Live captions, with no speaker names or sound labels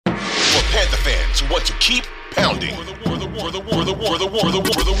the fans who want to keep pounding. We're the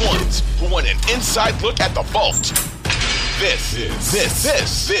ones who want an inside look at the vault. This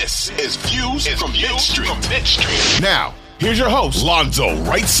is Views from Midstream. Now, here's your hosts, Lonzo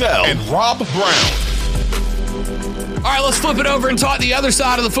Wrightsell and Rob Brown. All right, let's flip it over and talk the other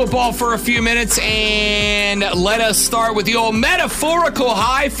side of the football for a few minutes, and let us start with the old metaphorical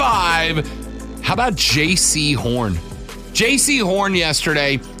high five. How about J.C. Horn? J.C. Horn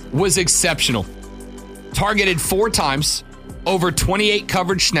yesterday was exceptional. Targeted 4 times, over 28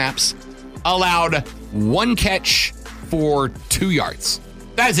 coverage snaps, allowed 1 catch for 2 yards.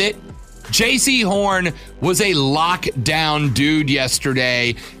 That's it. J.C. Horn was a lockdown dude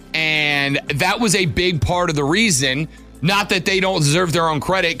yesterday, and that was a big part of the reason. Not that they don't deserve their own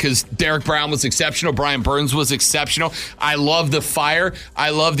credit, because Derek Brown was exceptional. Brian Burns was exceptional. I love the fire. I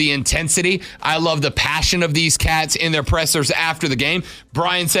love the intensity. I love the passion of these cats in their pressers after the game.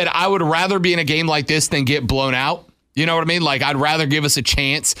 Brian said, I would rather be in a game like this than get blown out. You know what I mean? Like, I'd rather give us a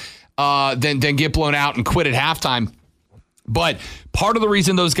chance than get blown out and quit at halftime. But part of the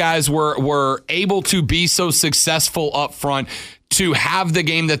reason those guys were able to be so successful up front, to have the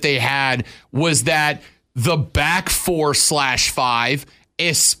game that they had, was that the back 4/5,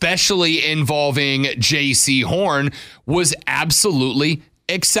 especially involving J.C. Horn, was absolutely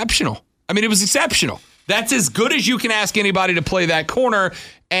exceptional. I mean, it was exceptional. That's as good as you can ask anybody to play that corner.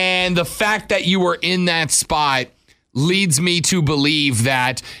 And the fact that you were in that spot leads me to believe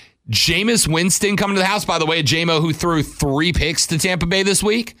that Jameis Winston coming to the house, by the way, J-Mo, who threw 3 picks to Tampa Bay this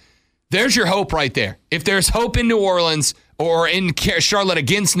week, there's your hope right there. If there's hope in New Orleans or in Charlotte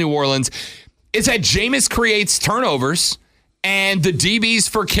against New Orleans, it's that Jameis creates turnovers, and the DBs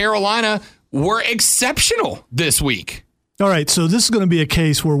for Carolina were exceptional this week. All right, so this is going to be a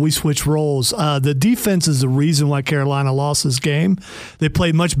case where we switch roles. The defense is the reason why Carolina lost this game. They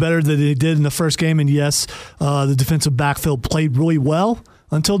played much better than they did in the first game, and yes, the defensive backfield played really well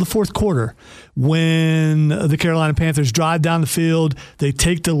until the fourth quarter, when the Carolina Panthers drive down the field, they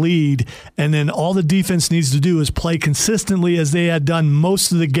take the lead, and then all the defense needs to do is play consistently as they had done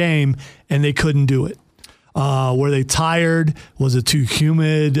most of the game, and they couldn't do it. Were they tired? Was it too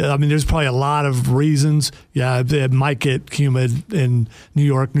humid? I mean, there's probably a lot of reasons. Yeah, it might get humid in New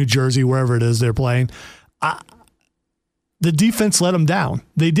York, New Jersey, wherever it is they're playing. The defense let them down.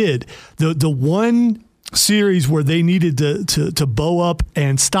 They did. The one series where they needed to bow up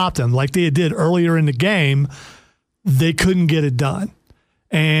and stop them, like they did earlier in the game, they couldn't get it done.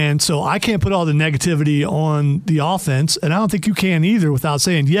 And so I can't put all the negativity on the offense, and I don't think you can either, without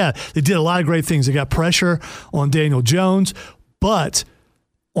saying, yeah, they did a lot of great things. They got pressure on Daniel Jones, but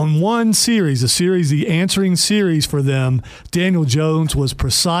on one series, the answering series for them, Daniel Jones was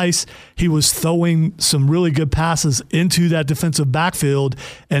precise. He was throwing some really good passes into that defensive backfield,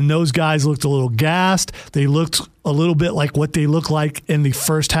 and those guys looked a little gassed. They looked a little bit like what they looked like in the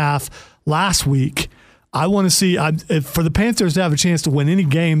first half last week. I want to see, for the Panthers to have a chance to win any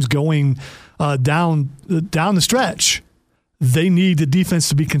games going down the stretch, they need the defense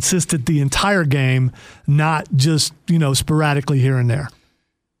to be consistent the entire game, not just, sporadically here and there.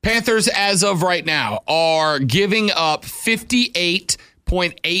 Panthers, as of right now, are giving up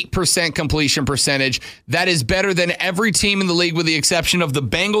 58.8% completion percentage. That is better than every team in the league, with the exception of the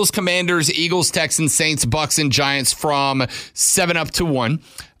Bengals, Commanders, Eagles, Texans, Saints, Bucks, and Giants from 7 up to 1.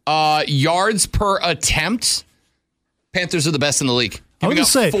 Yards per attempt, Panthers are the best in the league. Giving up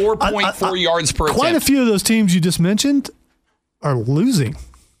 4.4 yards per attempt. Quite a few of those teams you just mentioned are losing.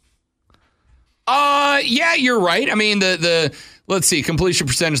 Yeah, you're right. I mean, the let's see, completion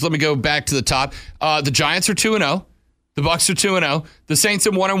percentage. Let me go back to the top. The Giants are 2-0. The Bucks are 2-0. The Saints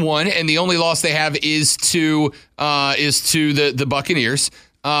are 1-1, and the only loss they have is to the Buccaneers.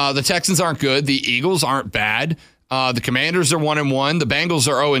 The Texans aren't good. The Eagles aren't bad. The Commanders are 1-1. The Bengals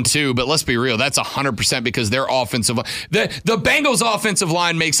are 0-2. But let's be real, that's 100% because their offensive the Bengals offensive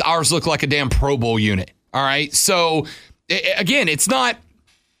line makes ours look like a damn Pro Bowl unit. All right, so again, it's not.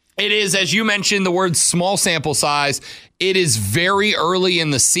 It is, as you mentioned, the word small sample size. It is very early in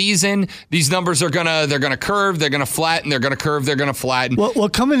the season. These numbers are they're gonna curve, they're gonna flatten, they're gonna curve, they're gonna flatten. Well,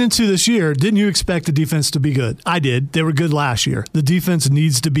 coming into this year, didn't you expect the defense to be good? I did. They were good last year. The defense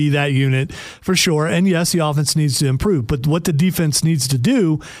needs to be that unit for sure. And yes, the offense needs to improve. But what the defense needs to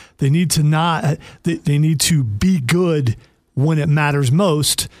do, they need to be good when it matters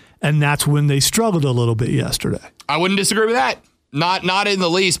most, and that's when they struggled a little bit yesterday. I wouldn't disagree with that. Not in the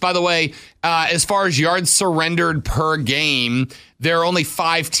least. By the way, as far as yards surrendered per game, there are only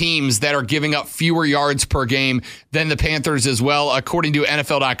 5 teams that are giving up fewer yards per game than the Panthers as well. According to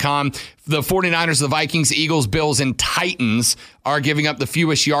NFL.com, the 49ers, the Vikings, Eagles, Bills, and Titans are giving up the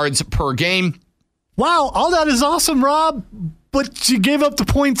fewest yards per game. Wow, all that is awesome, Rob, but you gave up the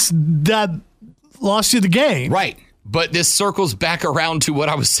points that lost you the game. Right, but this circles back around to what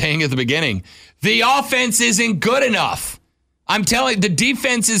I was saying at the beginning. The offense isn't good enough. I'm telling you, the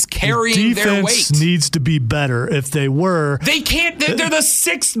defense is carrying their weight. Defense needs to be better. If they were, they can't. They're the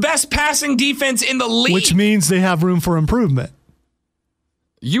 6th best passing defense in the league, which means they have room for improvement.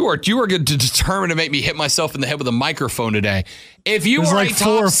 You are determined to make me hit myself in the head with a microphone today. If you are like a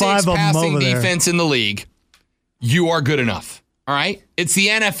top 6 passing there. defense in the league, you are good enough. All right, it's the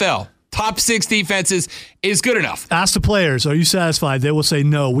NFL. Top 6 defenses is good enough. Ask the players, are you satisfied? They will say,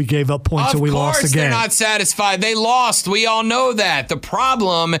 no, we gave up points and we lost the game. Of course they're not satisfied. They lost. We all know that. The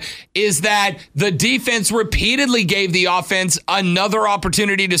problem is that the defense repeatedly gave the offense another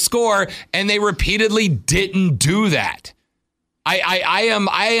opportunity to score, and they repeatedly didn't do that. I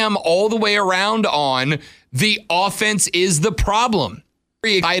am all the way around on the offense is the problem.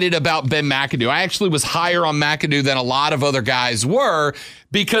 Very excited about Ben McAdoo. I actually was higher on McAdoo than a lot of other guys were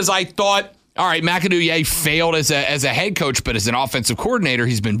because I thought, all right, McAdoo, he failed as a head coach, but as an offensive coordinator,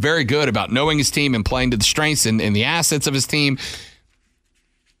 he's been very good about knowing his team and playing to the strengths and the assets of his team.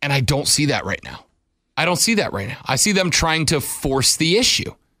 And I don't see that right now. I see them trying to force the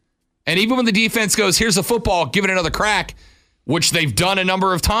issue. And even when the defense goes, here's the football, give it another crack, which they've done a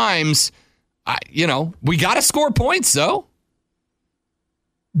number of times, we got to score points, though.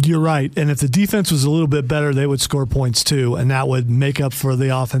 You're right. And if the defense was a little bit better, they would score points too. And that would make up for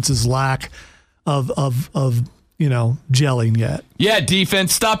the offense's lack of gelling yet. Yeah,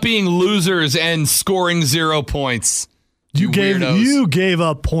 defense, stop being losers and scoring 0 points. You gave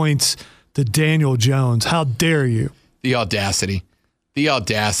up points to Daniel Jones. How dare you? The audacity.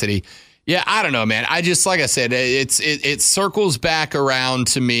 Yeah, I don't know, man. I just, like I said, it circles back around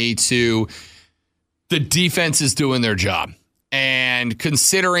to me to the defense is doing their job. And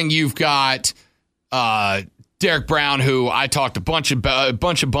considering you've got Derek Brown, who I talked a bunch of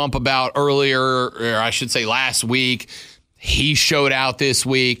bump about earlier, or I should say last week, he showed out this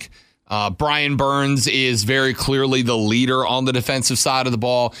week. Brian Burns is very clearly the leader on the defensive side of the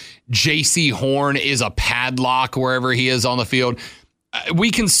ball. J.C. Horn is a padlock wherever he is on the field.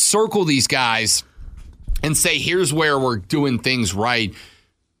 We can circle these guys and say, here's where we're doing things right.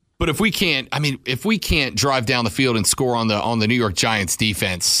 But if we can't drive down the field and score on the New York Giants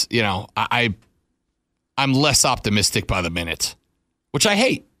defense, I'm less optimistic by the minute, which I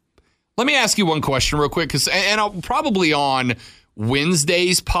hate. Let me ask you one question real quick, and I'll probably on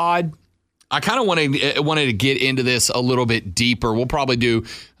Wednesday's pod, I kind of wanted to get into this a little bit deeper. We'll probably do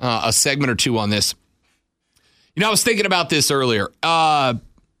a segment or two on this. I was thinking about this earlier. During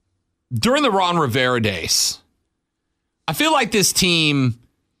the Ron Rivera days, I feel like this team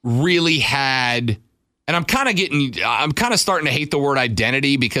really had, and I'm kind of starting to hate the word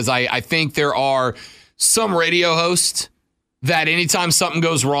identity because I think there are some radio hosts that anytime something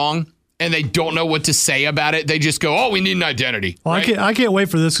goes wrong and they don't know what to say about it, they just go, oh, we need an identity. Well, right? I can't wait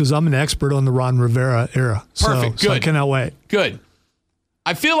for this because I'm an expert on the Ron Rivera era. Perfect. Good. So I cannot wait. Good.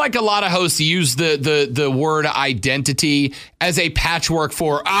 I feel like a lot of hosts use the word identity as a patchwork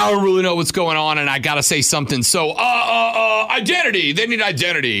for, I don't really know what's going on and I got to say something. So, identity. They need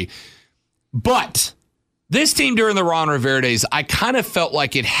identity. But this team during the Ron Rivera days, I kind of felt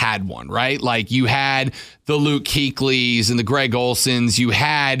like it had one, right? Like you had the Luke Kuechly's and the Greg Olsons. You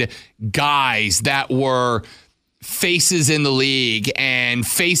had guys that were faces in the league and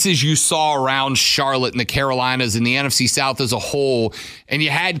faces you saw around Charlotte and the Carolinas and the NFC South as a whole. And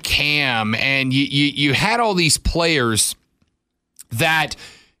you had Cam and you had all these players that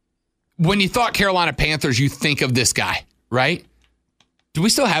when you thought Carolina Panthers, you think of this guy, right? Do we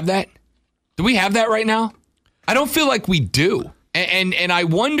still have that? Do we have that right now? I don't feel like we do. And I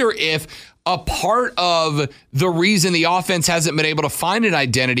wonder if a part of the reason the offense hasn't been able to find an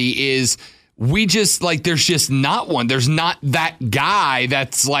identity is we just, like, there's just not one. There's not that guy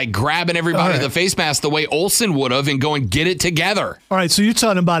that's, like, grabbing everybody in the face mask the way Olsen would have and going, get it together. All right, so you're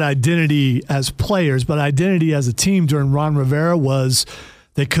talking about identity as players, but identity as a team during Ron Rivera was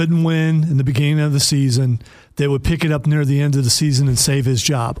they couldn't win in the beginning of the season. They would pick it up near the end of the season and save his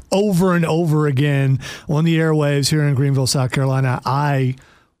job. Over and over again on the airwaves here in Greenville, South Carolina, I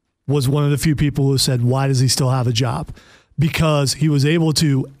was one of the few people who said, why does he still have a job? Because he was able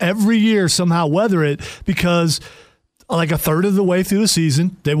to every year somehow weather it, because like a third of the way through the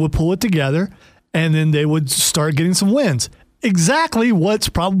season, they would pull it together and then they would start getting some wins. exactly what's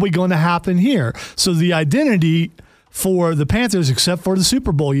probably going to happen here. So the identity for the Panthers, except for the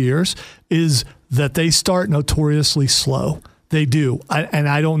Super Bowl years, is that they start notoriously slow. They do. And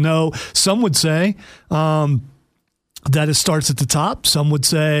I don't know. Some would say that it starts at the top. Some would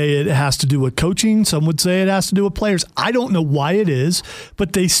say it has to do with coaching. Some would say it has to do with players. I don't know why it is,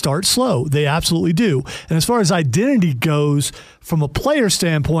 but they start slow. They absolutely do. And as far as identity goes, from a player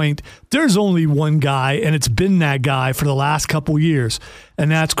standpoint, there's only one guy, and it's been that guy for the last couple years,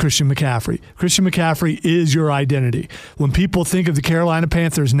 and that's Christian McCaffrey. Christian McCaffrey is your identity. When people think of the Carolina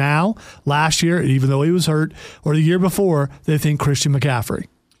Panthers now, last year, even though he was hurt, or the year before, they think Christian McCaffrey.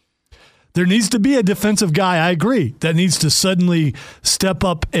 There needs to be a defensive guy, I agree, that needs to suddenly step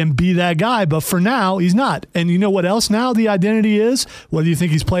up and be that guy. But for now, he's not. And you know what else now the identity is? Whether you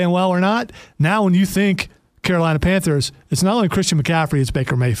think he's playing well or not, now when you think Carolina Panthers, it's not only Christian McCaffrey, it's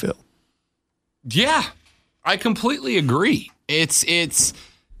Baker Mayfield. Yeah, I completely agree. It's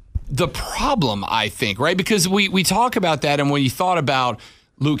the problem, I think, right? Because we talk about that, and when you thought about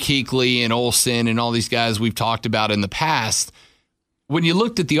Luke Kuechly and Olsen and all these guys we've talked about in the past, when you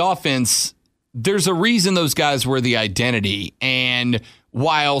looked at the offense, there's a reason those guys were the identity. And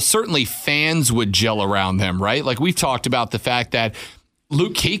while certainly fans would gel around them, right? Like we've talked about the fact that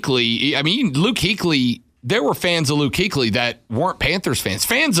Luke Kuechly, there were fans of Luke Kuechly that weren't Panthers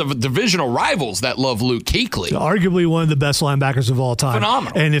fans of divisional rivals that love Luke Kuechly. Arguably one of the best linebackers of all time.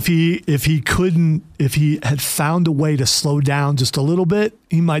 Phenomenal. And if he had found a way to slow down just a little bit,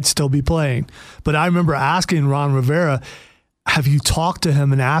 he might still be playing. But I remember asking Ron Rivera, have you talked to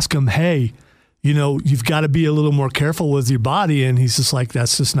him and asked him, hey, you've got to be a little more careful with your body? And he's just like,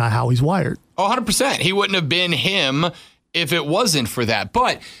 that's just not how he's wired. 100%. He wouldn't have been him if it wasn't for that.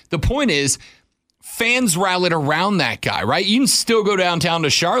 But the point is, fans rallied around that guy, right? You can still go downtown to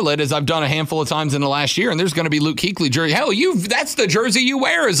Charlotte, as I've done a handful of times in the last year, and there's going to be Luke Kuechly jersey. Hell, that's the jersey you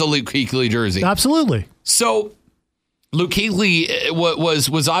wear is a Luke Kuechly jersey. Absolutely. So Luke Kuechly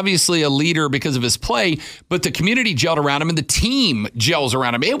was obviously a leader because of his play, but the community gelled around him and the team gels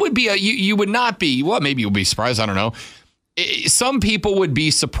around him. It would be you would not be, well, maybe you'll be surprised. I don't know. Some people would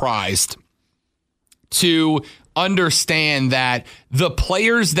be surprised to understand that the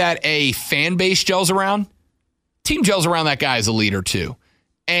players that a fan base gels around, team gels around that guy as a leader too.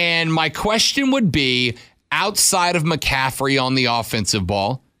 And my question would be, outside of McCaffrey on the offensive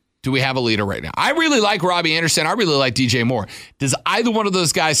ball, do we have a leader right now? I really like Robbie Anderson. I really like DJ Moore. Does either one of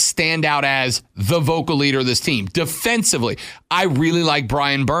those guys stand out as the vocal leader of this team? Defensively, I really like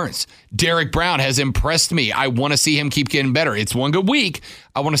Brian Burns. Derek Brown has impressed me. I want to see him keep getting better. It's one good week.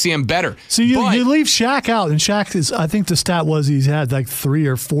 I want to see him better. So you leave Shaq out, and Shaq is, I think the stat was he's had like 3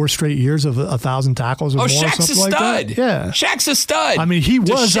 or 4 straight years of 1,000 tackles or more. Shaq's something a stud. Like that. Yeah. Shaq's a stud. I mean, he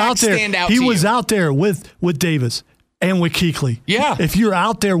was out there. He was out there with Davis and with Kuechly. Yeah. If you're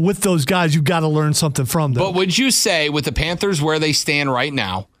out there with those guys, you've got to learn something from them. But would you say, with the Panthers where they stand right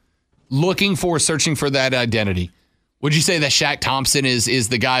now, searching for that identity, would you say that Shaq Thompson is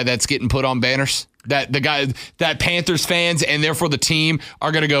the guy that's getting put on banners? That the guy that Panthers fans and therefore the team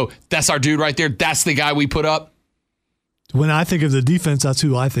are going to go, that's our dude right there. That's the guy we put up. When I think of the defense, that's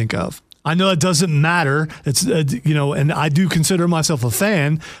who I think of. I know it doesn't matter. It's and I do consider myself a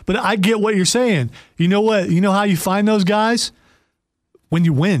fan, but I get what you're saying. You know what? You know how you find those guys? When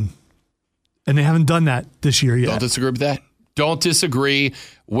you win. And they haven't done that this year yet. Don't disagree with that. Don't disagree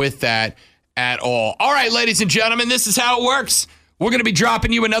with that at all. All right, ladies and gentlemen, this is how it works. We're going to be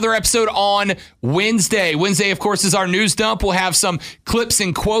dropping you another episode on Wednesday. Wednesday, of course, is our news dump. We'll have some clips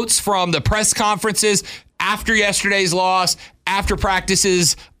and quotes from the press conferences after yesterday's loss, after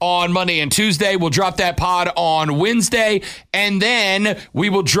practices on Monday and Tuesday. We'll drop that pod on Wednesday, and then we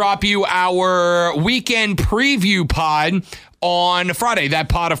will drop you our weekend preview pod on Friday. That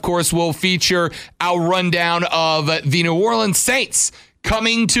pod, of course, will feature our rundown of the New Orleans Saints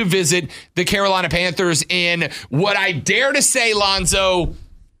coming to visit the Carolina Panthers in what I dare to say, Lonzo,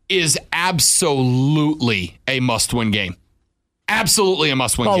 is absolutely a must-win game. Absolutely a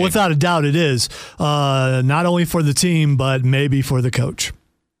must-win game. Without a doubt it is. Not only for the team, but maybe for the coach.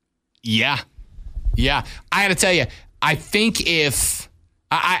 Yeah. I got to tell you, I think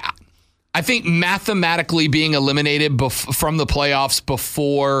I think mathematically being eliminated from the playoffs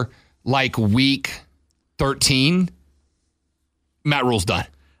before like week 13, Matt Rule's done.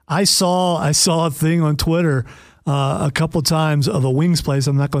 I saw a thing on Twitter a couple times of a wings place.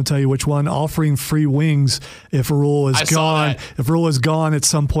 I'm not going to tell you which one, offering free wings if Rule is gone. If Rule is gone at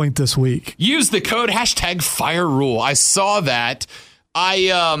some point this week. Use the code #FireRule. I saw that.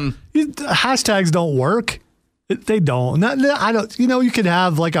 Hashtags don't work. They don't. I don't. You could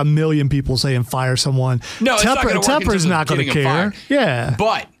have like a million people saying fire someone. No, Tepper's not going to care. Yeah,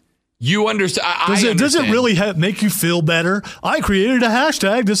 but you understand. Does it really make you feel better? I created a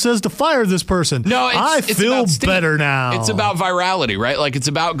hashtag that says to fire this person. No, I feel better now. It's about virality, right? Like it's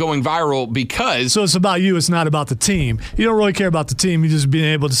about going viral because. So it's about you. It's not about the team. You don't really care about the team. You just being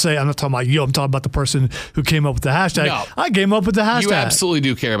able to say, I'm not talking about you. I'm talking about the person who came up with the hashtag. No, I came up with the hashtag. You absolutely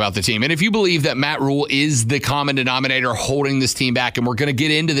do care about the team. And if you believe that Matt Rule is the common denominator holding this team back, and we're going to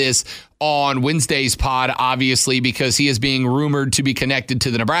get into this on Wednesday's pod, obviously, because he is being rumored to be connected to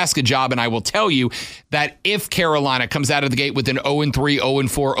the Nebraska job. And I will tell you that if Carolina comes out of the gate with an 0-3,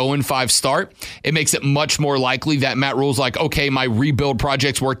 0-4, 0-5 start, it makes it much more likely that Matt Rule's like, okay, my rebuild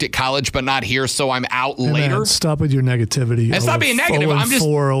projects worked at college, but not here, so I'm out later. Man, stop with your negativity. It's not being negative. I'm just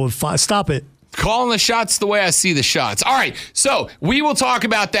 0-5. Stop it. Calling the shots the way I see the shots. All right, so we will talk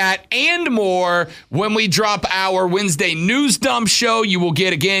about that and more when we drop our Wednesday news dump show. You will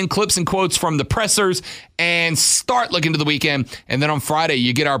get, again, clips and quotes from the pressers and start looking to the weekend. And then on Friday,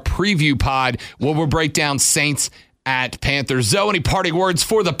 you get our preview pod where we'll break down Saints at Panthers. Zoe, any parting words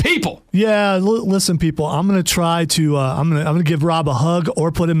for the people? Yeah, listen, people, I'm going to try to I'm going to give Rob a hug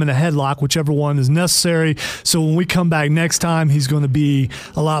or put him in a headlock, whichever one is necessary. So when we come back next time, he's going to be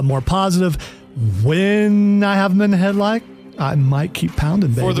a lot more positive. When I have him in a headlock, I might keep pounding,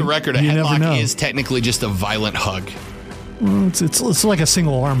 baby. For the record, a headlock is technically just a violent hug. Well, it's like a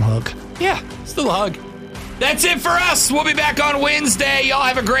single arm hug. Yeah, still a hug. That's it for us. We'll be back on Wednesday. Y'all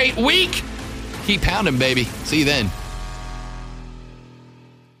have a great week. Keep pounding, baby. See you then.